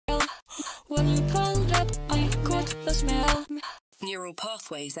When you pulled up, I caught the smell. Neural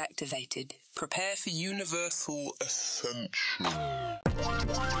pathways activated. Prepare for universal ascension.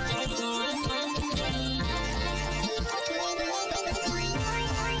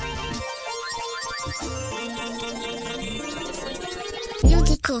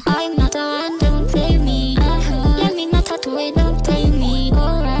 Beautiful. I'm not the one, don't blame me. Yameii not that way, don't blame me.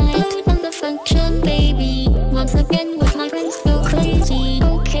 Alright, on the function, baby. Once again with my friends go crazy.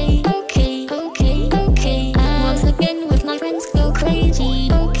 Okay, okay, okay, okay. Once again with my friends go crazy.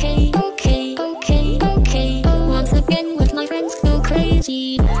 Okay, okay, okay, okay. Once again with my friends go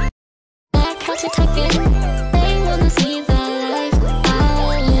crazy. Back at it again. They wanna see the life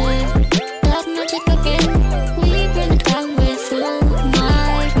I live. That magic again. We bring it down with all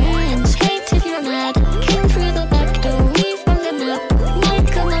my friends. Hate if you're mad. Came through the back door. We from the map. Might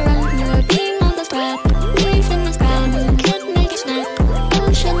come around your beam on the strap. We from the ground. You can't make it snap.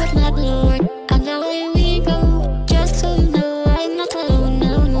 Ocean with my lord. And away we go. Just so you know, I'm not alone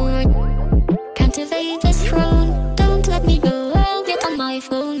no more. Can't evade this throne. Don't let me go. I'll get on my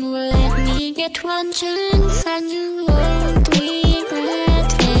phone. Let me get one chance and you won't regret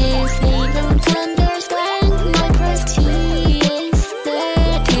this. They don't understand my prestige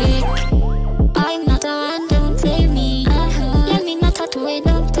aesthetic. I'm not the one, don't blame me. Yameii not that way,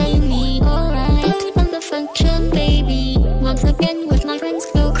 don't blame me. Alright, on the function, baby. Once again with my friends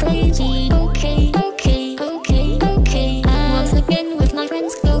go crazy. Okay, okay, okay, okay. Once again with my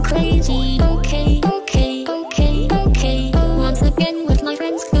friends go crazy. Okay, okay, okay, okay. Once again with my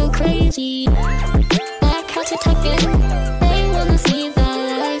friends go crazy. Back at it again. They wanna see the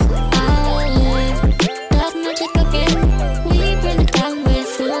life I live. That magic again. We bring it down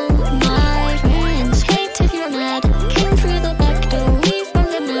with all my friends. Hate if you're mad. Came through the back door. We from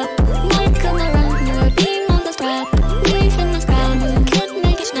the map. Might come around your beam on the strap. We from the ground. You can't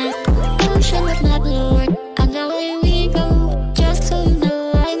make it snap. Ocean with my lord. And away we go. Just so you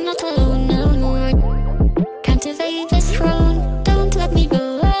know, I'm not alone no more. Can't evade this throne. Don't let me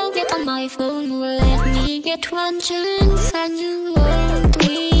go. I'll get on my phone. Let me get one chance and you won't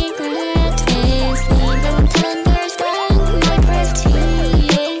regret this. They don't understand my prestige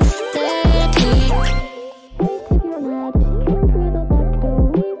aesthetic. If you're mad, came through the back door.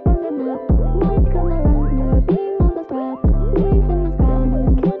 We from the map. Might come around your beam on the strap. We from the ground. You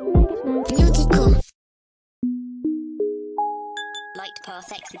can't make it snap. Beautiful. Light path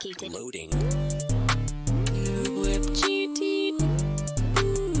executed. Loading. New whip GT.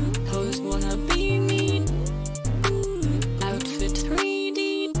 Hoes wanna be me. Outfit 3D.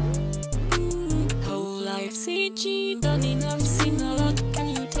 Whole life CG. Done enough, seen a lot, can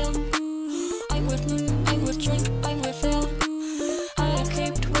you tell? I'm with moon, I'm with drink, I'm with L. I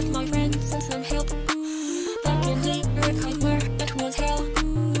escaped with my friends and some help. Back in the archive where it was hell.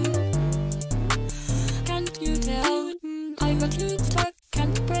 Can't you tell? I got loot stuck,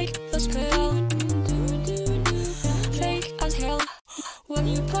 can't break the spell. Fake as hell. When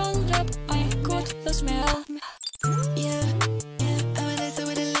you pulled up, I caught the smell. Yeah, I'm a dancer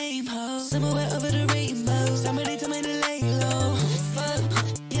with a lame hoe. Somewhere over the rainbow. Somebody tell me to lay low. Fuck,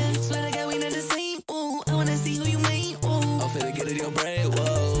 yeah, swear to God we not the same. Ooh, I wanna see who you made. Ooh, I'm finna get in your brain.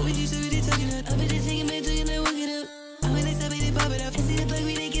 Whoa, we just really talking up. I'm finna take it back to you and walk it up. I'm finna stop it and pop it up. And see the plug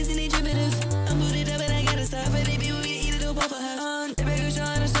we they kiss and they drip it up. I'm booted up and I gotta stop. But they be we eat it up off a house. They back with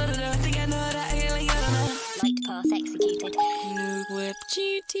Sean and shut it up. I think I know how to act like I don't know. Light path executed. New whip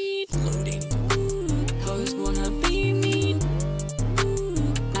GT. Loading. Hoes wanna be me.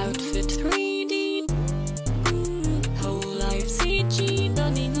 Outfit 3D. Whole life CG.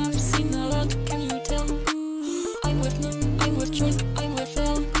 Done enough, seen a lot, can you tell? I'm with moon, I'm with drink, I'm with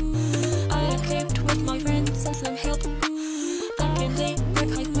L. I escaped with my friends and some help. Back in the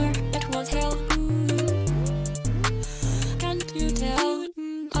archive where it was hell. Can't you tell?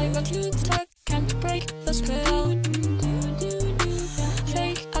 I got loot stuck, can't break the spell.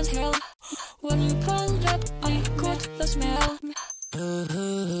 Fake as hell. When you pulled up, I caught the smell.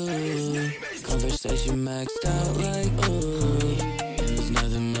 Conversation maxed out like ooh. There's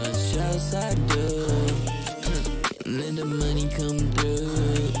nothing much else I do. And then the money come through.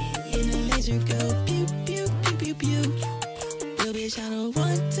 And the laser go pew pew pew pew pew. Yo bitch, I don't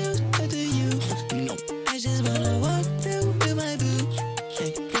want to talk to you. No, I just wanna walk through with my boo.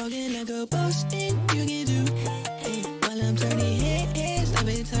 Hey, broken like a boss and you can do. Hey, while I'm turning heads, I've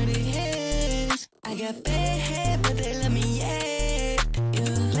been turning heads. I got bad head, but they let me yeah.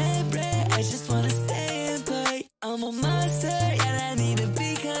 I just wanna stay and play. I'm a monster, and I need to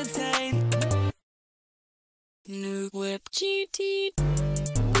be contained. New whip GT.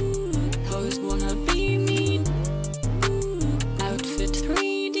 Hoes wanna be me. Outfit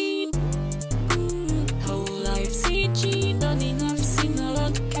 3D.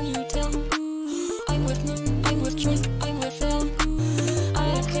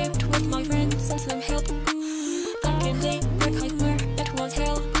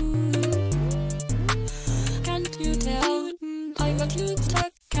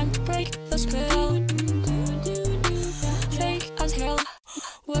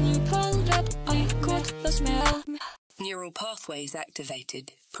 pathways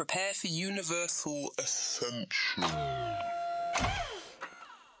activated. Prepare for universal ascension.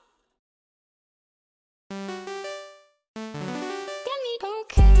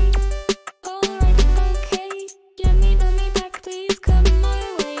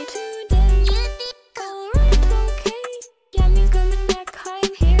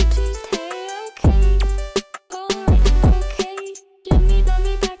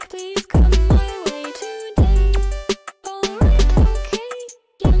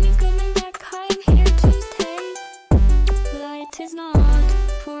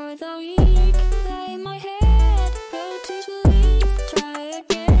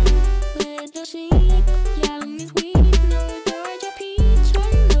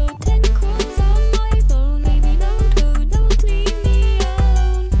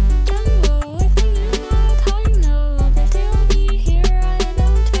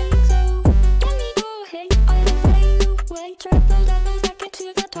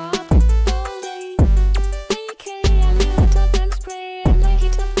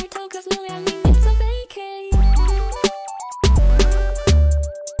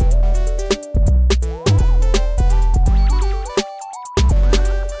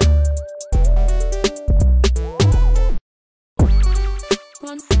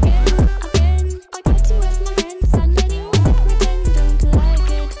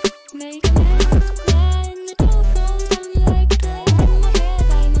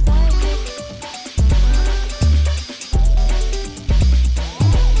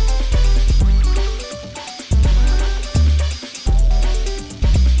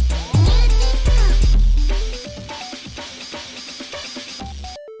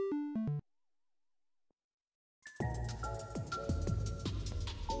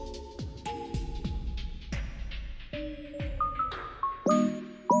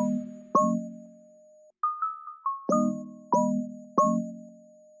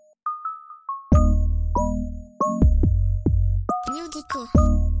 Musical.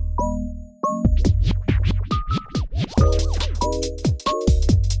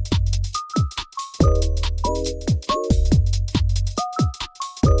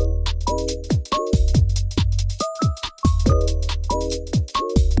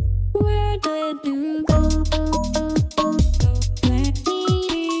 Where did you go? Let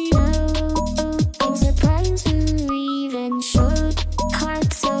me know. I'm surprised you even showed.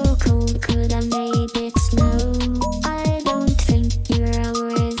 Heart so cold, could have made it snow. I don't think you're a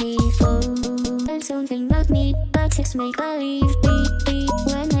worthy foe. There's something about me, but it's make believe.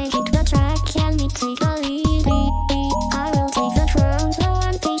 When I hit the track, can we take a lead? I will take the throne, so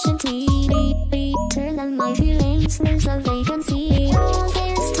I'm patiently. Turn on my feelings, there's a vacancy. All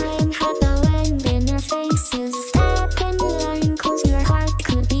this time had no end in your faces. Step in line, cause your heart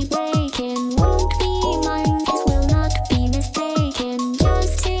could be breaking. Won't be mine, this will not be mistaken.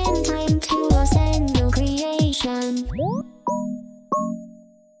 Just in time to ascend your creation.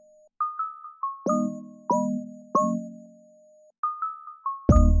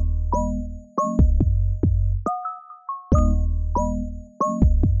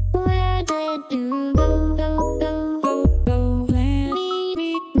 Where did you go? Let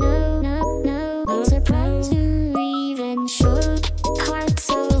me know. I'm surprised you even showed. Heart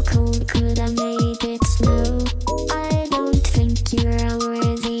so cold, could have made it snow. I don't think you're a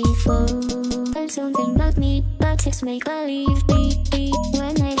worthy foe. There's something about me, but it's make believe.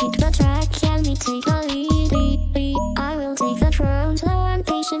 When I hit the track, can we take a lead? I will take the throne, so I'm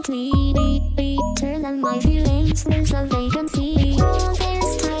patiently. Turn on my feelings, there's a vacancy. All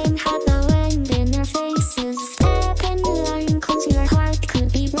this time had no end in your faces. Step in line, cause your heart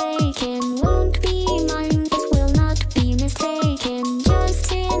could be breaking. Won't be mine, this will not be mistaken.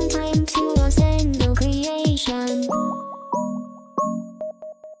 Just in time to ascend your creation.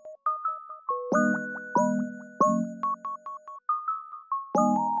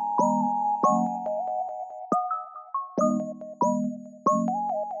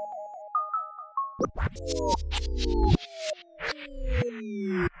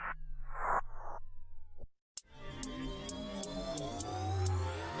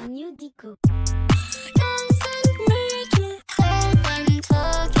 New Dico. Doesn't matter how I'm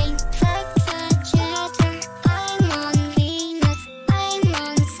talking, fuck the chatter. I'm on Venus, I'm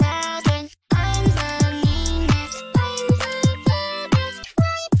on Saturn. I'm the meanest, I'm the baddest.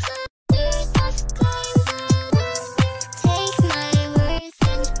 Wipe the dirt off, climb the ladder. Take my worth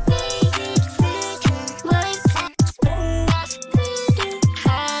and make it better. Wipe that spin off, voodoo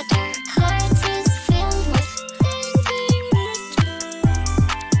harder. Heart is filled with sentimental.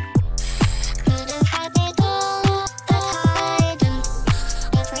 Could have had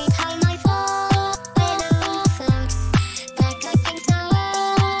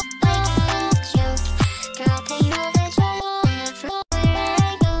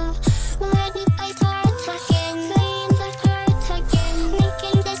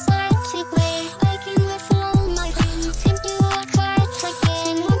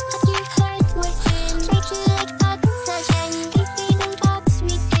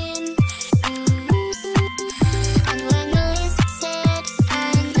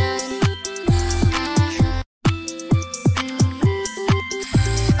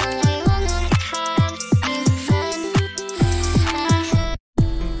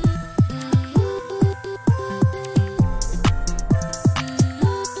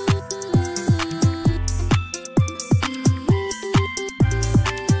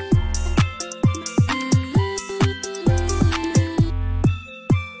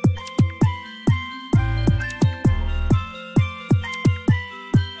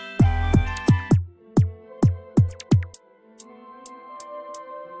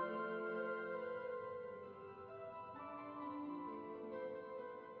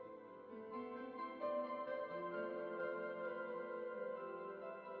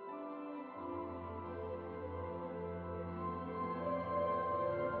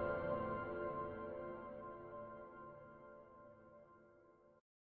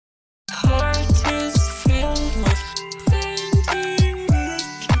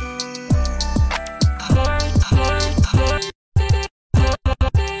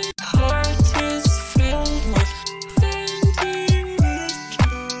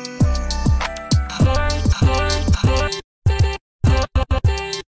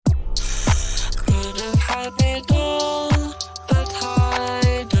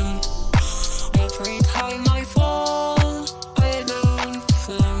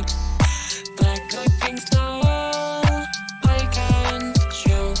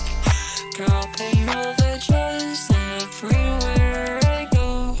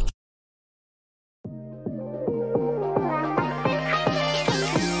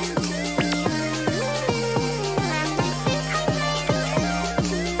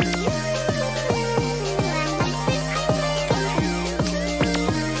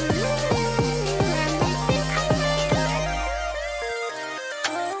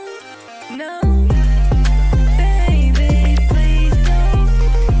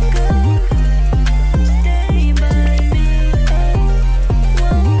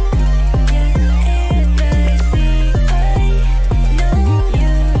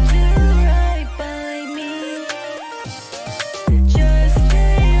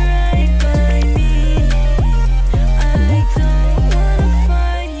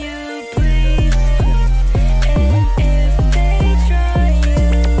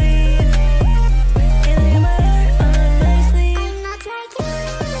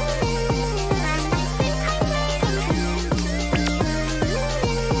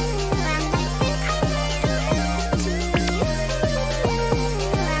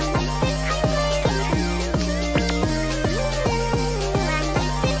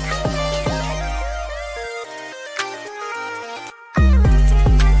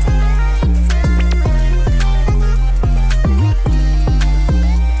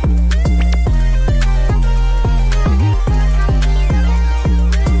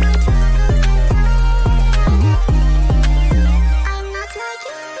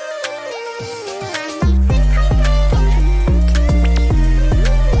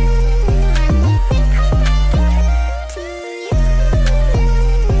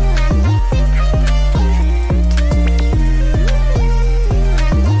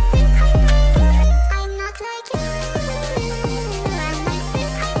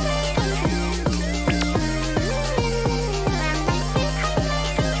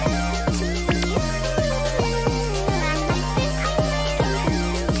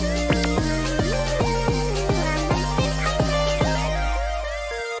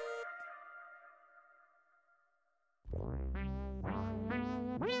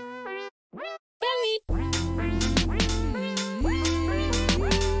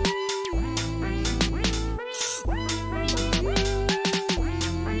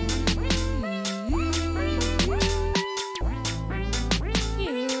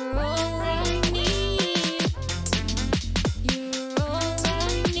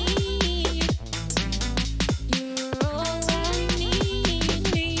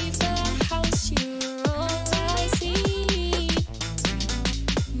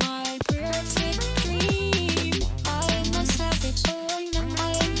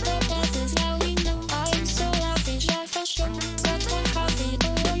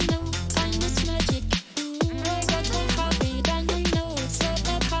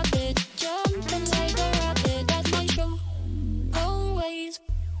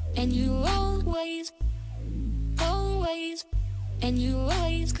and you always, always, and you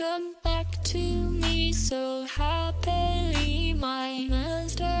always come back to me so happily, my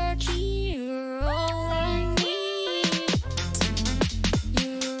master key. You're all I need.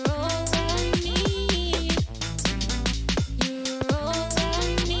 You're all I need. You're all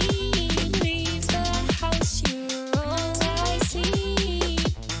I need. Leave the house. You're all I see.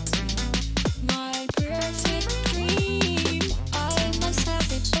 My perfect dream. I must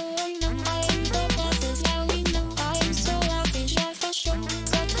have it. Oh, I know I'm the best. Now we know I'm so lavish. I for sure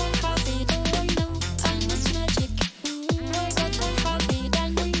got to have it. Oh, I know I'm this magic. Ooh, I got to have it,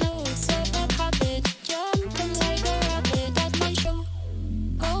 and I know it's a bad habit. Jumping like a rabbit at my show.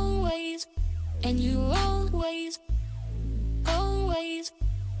 Always, and you always, always,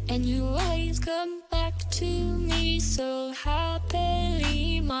 and you always come back to me so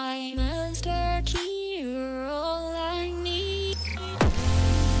happily, my master key. You're all I need.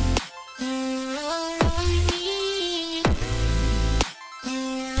 You're all I need.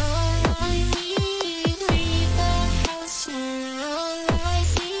 You're all I need. Leave the house. You're all I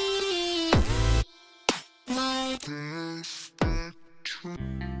see. My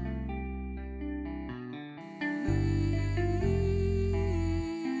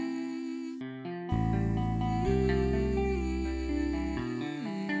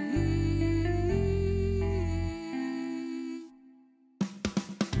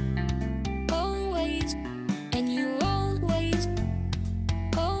always, and you always,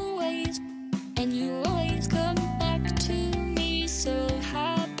 always, and you always come back to me so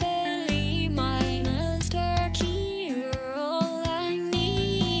happily, my master key. You're all I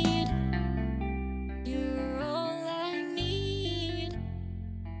need. You're all I need.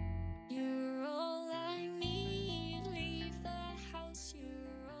 You're all I need. Leave the house.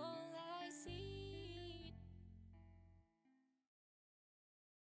 You're all I see.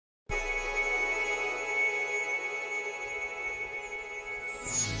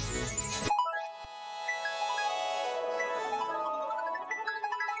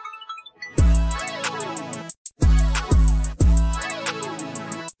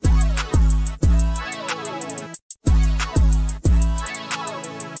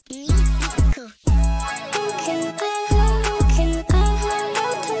 Okay,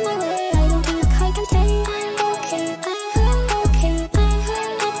 out of my way. I don't think I can stay. Okay,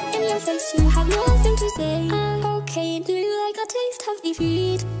 up in your face, you have nothing to say. Okay, do you like a taste of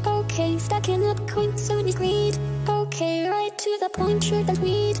defeat? Okay, stacking up coins so discreet. Okay, right to the point, short and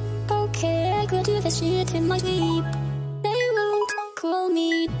sweet. Okay, I could do the shit in my sleep. They won't call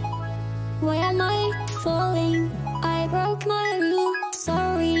me. Why am I falling? I broke my rule,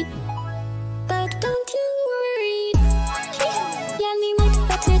 sorry. But don't you worry. Yameii might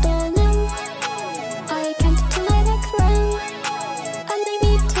bet it all now. I can't deny the crown, and they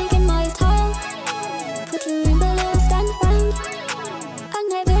be taking my style. Put you in the lost and found, and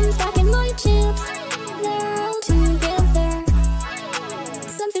I've been stacking my chips. They're all together.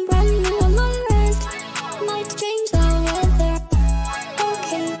 Something brand new on my wrist might change the weather.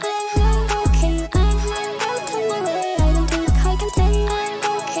 Okay, out of my way. I don't think I can stay.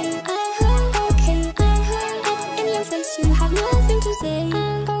 Okay, up in your face, you have nothing to say.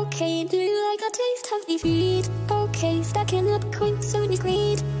 Okay, do you like a taste of defeat? Okay, stacking up coins so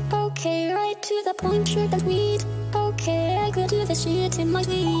discreet. Okay, right to the point, short and sweet. Okay, I could do the shit in my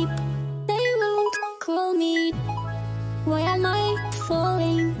sleep. They won't call me. Why am I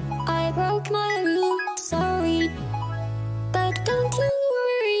falling? I broke my rule, sorry. But don't you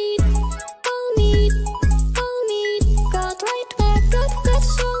worry. All me, got right back up, got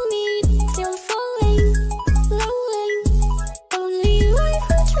soul meat. Still falling, lowing, only life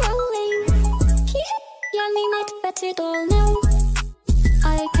controlling. Yameii might bet it all now.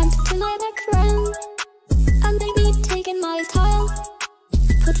 I can't deny the crown, and they be taking my style.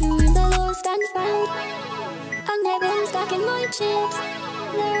 Put you in the lost and found, and I've been stacking my chips.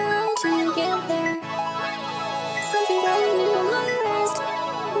 They're all together. Something brand new on my wrist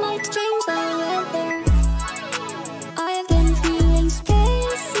might change the weather. I've been feeling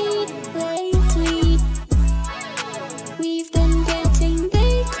spacey lately. We've been getting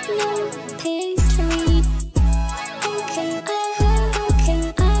baked, no pastry. Okay,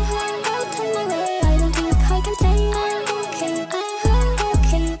 out of my way. I don't think I can stay.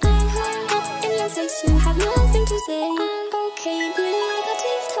 Okay, up in your face, you have nothing to say. Okay, do you like a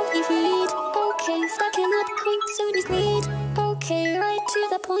taste of defeat? Okay, stacking up coins so discreet. Okay, right to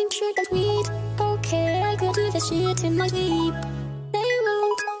the point, short and sweet. Okay, I could do the shit in my sleep. They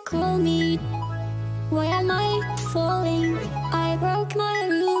won't call me. Why am I falling? I broke my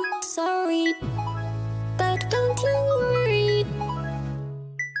rule, sorry. But don't you worry.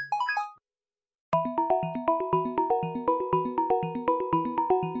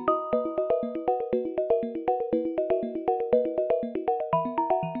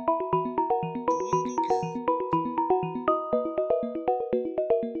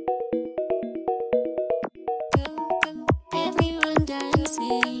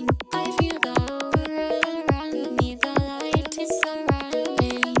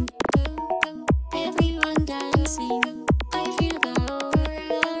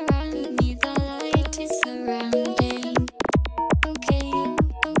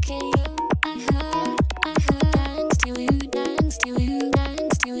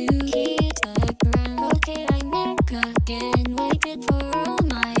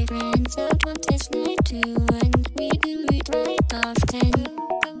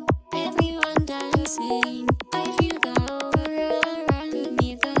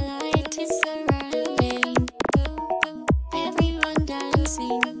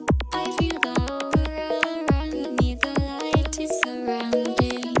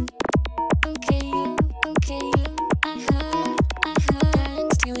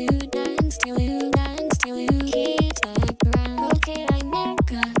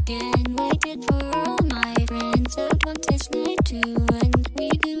 again. Waited for all my friends out on this night too, and we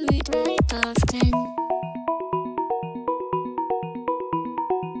do it right often.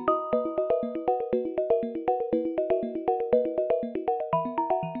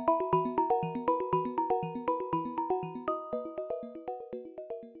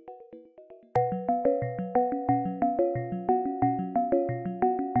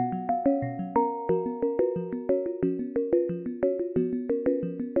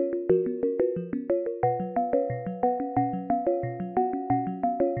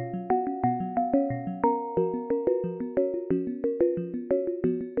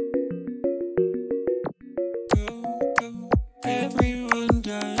 Everyone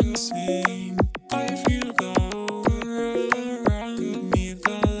dancing, I feel the aura around me,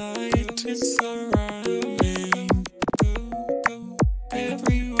 the light is surrounding.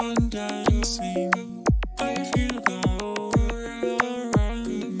 Everyone dancing, I feel the aura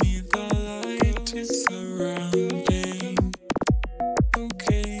around me, the light is surrounding.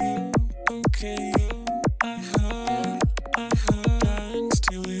 Okay, okay, I heard, dance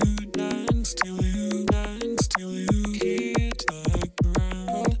till you, dance till you, dance till you hit the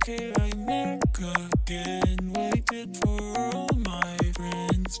ground. Okay, I'm back again, waited for all my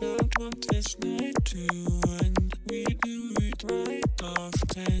friends out on this night too, and we do it right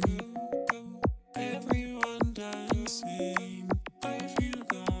often. Everyone dancing, I feel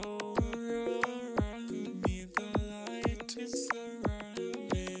the aura around me, the light is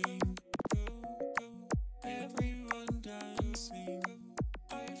surrounding. Everyone dancing,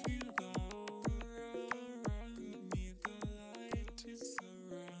 I feel the aura around me, the light is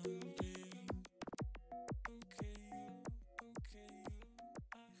surrounding. Okay, okay,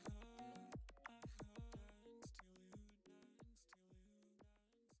 I heard, dance till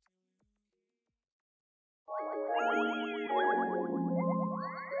you,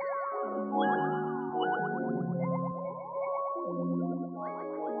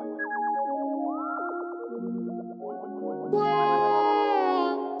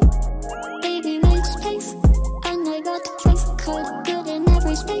 Wow. Baby, make space, and I got face card good in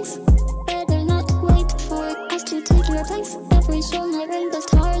every space. Better not wait for us to take your place. Every song I ring the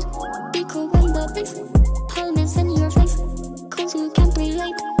stars, echoing the bass. Palms in your face, cause you can't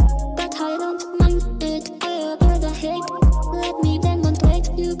relate. But I don't mind it, I adore the hate. Let me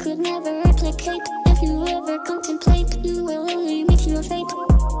demonstrate, you could never replicate. If you ever contemplate, you will only meet your fate.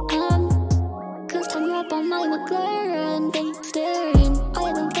 Cause I'm up on my McLaren, they staring.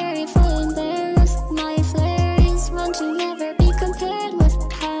 I don't care if I embarrass my flare is one to never be compared with.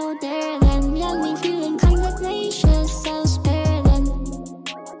 How dare them, Yameii feeling kinda gracious, I'll spare them.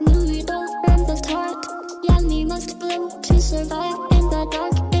 Knew it all from the start, Yameii must blow to survive. In the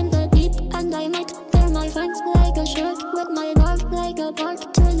dark, in the deep, and I might bear my fangs like a shark. With my dog like a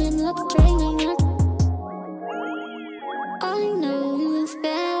bark, turning up, draining up. I know you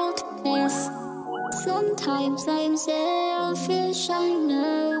felt this. Sometimes I'm selfish, I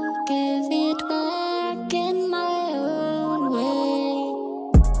know. Give it back in my own way.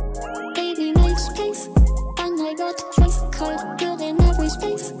 Baby, make space, and I got face card good in every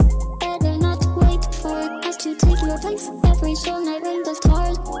space. Better not wait for us to take your place. Every song I ring the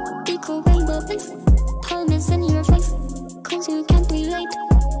stars, echoing the bass. Palms in your face, cause you can't relate.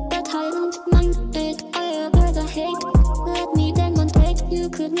 But I don't mind it, I adore the hate. Let me demonstrate, you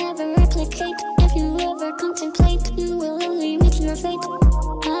could never replicate. If you ever contemplate, you will only meet your fate.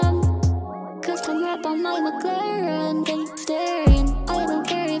 Cause I'm up on my McLaren, they staring. I don't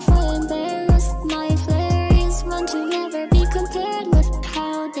care if I embarrass my flare is one to never be compared with.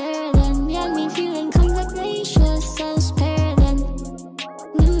 How dare them, Yameii feeling kinda gracious, I'll spare them.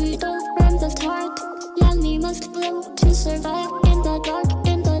 Knew it all from the start, Yameii must blow to survive. In the dark,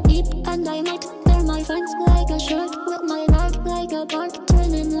 in the deep, and I might bear my fangs like a shark. With my dog like a bark,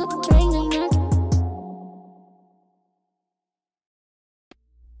 turning up, draining up.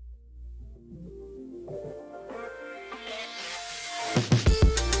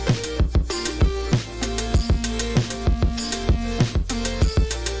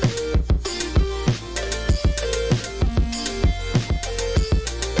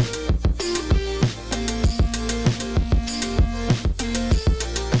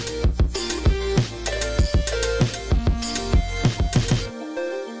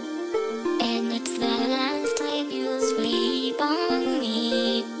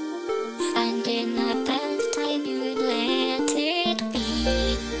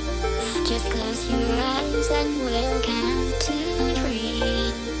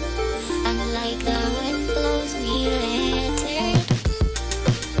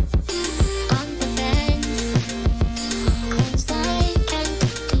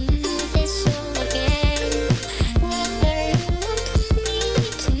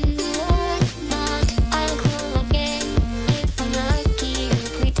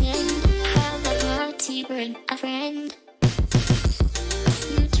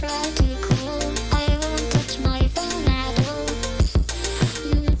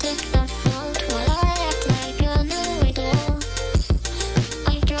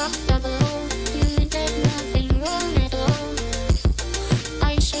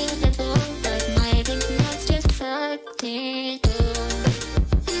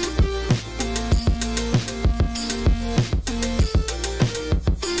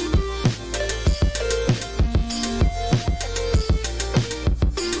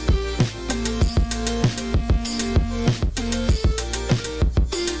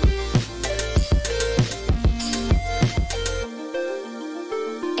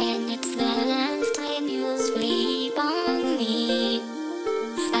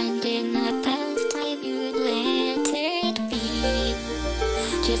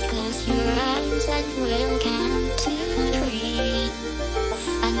 and will